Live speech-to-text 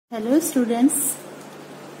Hello students,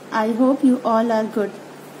 I hope you all are good.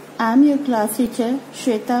 I am your class teacher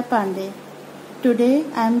Shweta Pandey. Today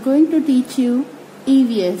I am going to teach you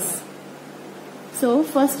EVS. So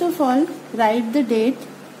first of all, write the date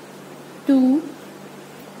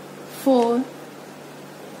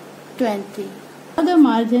 2/4/20. Draw the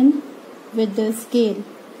margin with the scale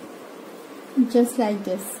just like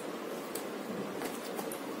this.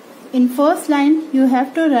 In first line you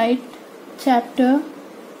have to write chapter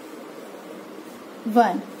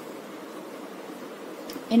 1.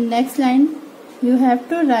 In next line you have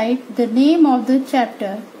to write the name of the chapter,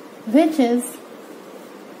 which is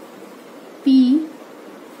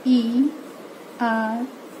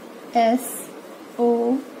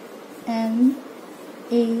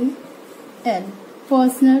PERSONAL,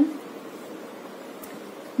 personal,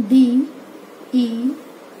 DETAILS,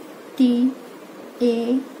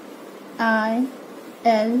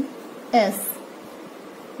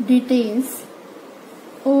 details,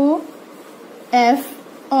 OF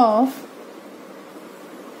of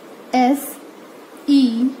SELF,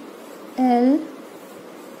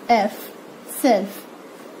 self,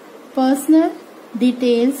 personal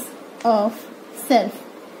details of self.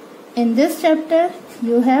 In this chapter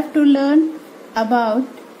you have to learn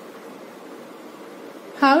about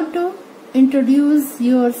how to introduce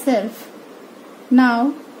yourself. Now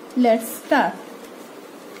let's start.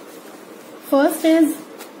 First is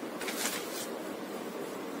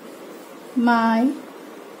my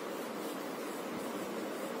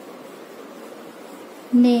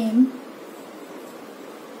name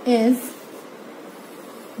is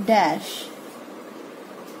dash.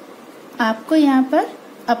 आपको यहाँ पर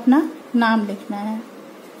अपना नाम लिखना है.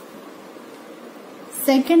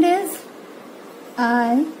 Second is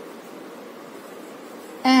I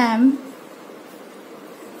am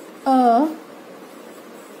a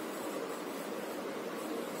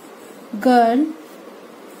girl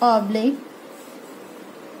oblique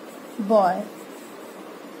boy,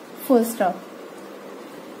 full stop.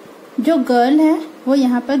 जो girl है वो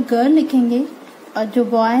यहाँ पर गर्ल लिखेंगे और जो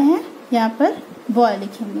बॉय है यहाँ पर बॉय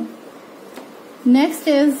लिखेंगे. Next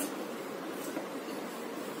is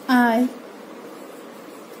I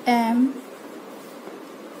am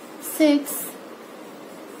 6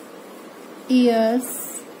 years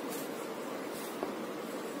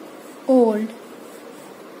old,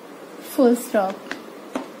 full stop.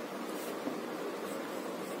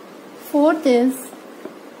 Fourth is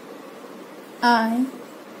I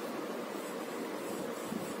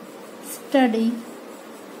study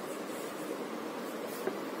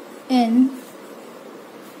in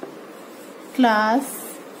class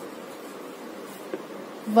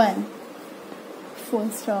 1, full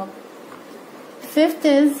stop. Fifth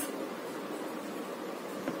is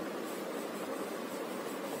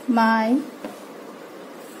my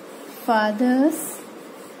father's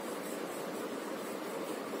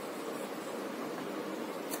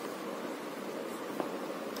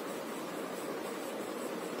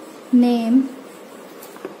name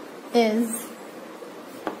is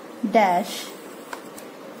dash.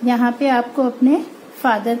 यहाँ पे आपको अपने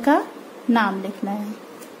फादर का नाम लिखना है.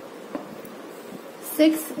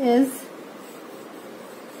 6 is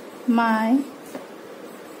my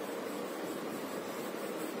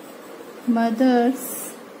mother's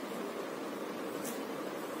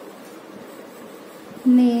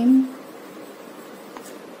name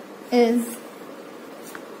is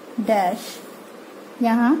dash.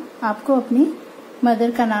 यहाँ आपको अपनी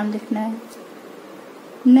मदर का नाम लिखना है.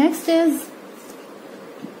 Next is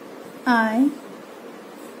I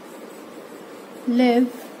live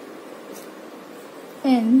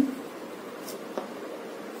in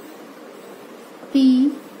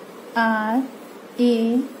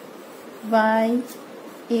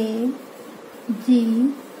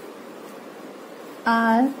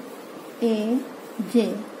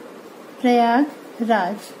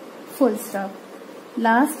Prayagraj, full stop.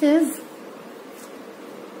 Last is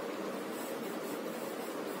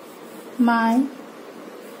my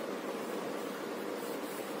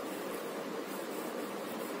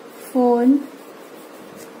phone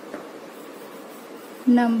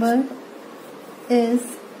number is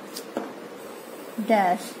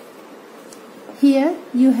dash. Here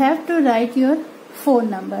you have to write your phone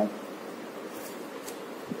number.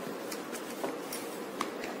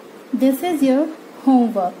 This is your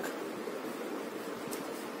homework.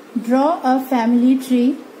 Draw a family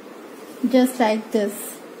tree just like this.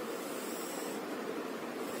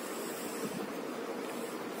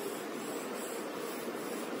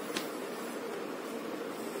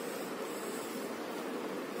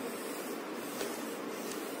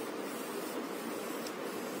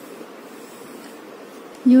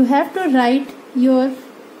 You have to write your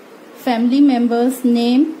family member's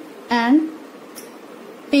name and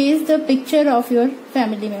paste the picture of your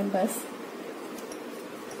family members.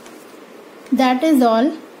 That is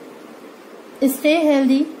all. Stay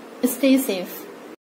healthy, stay safe.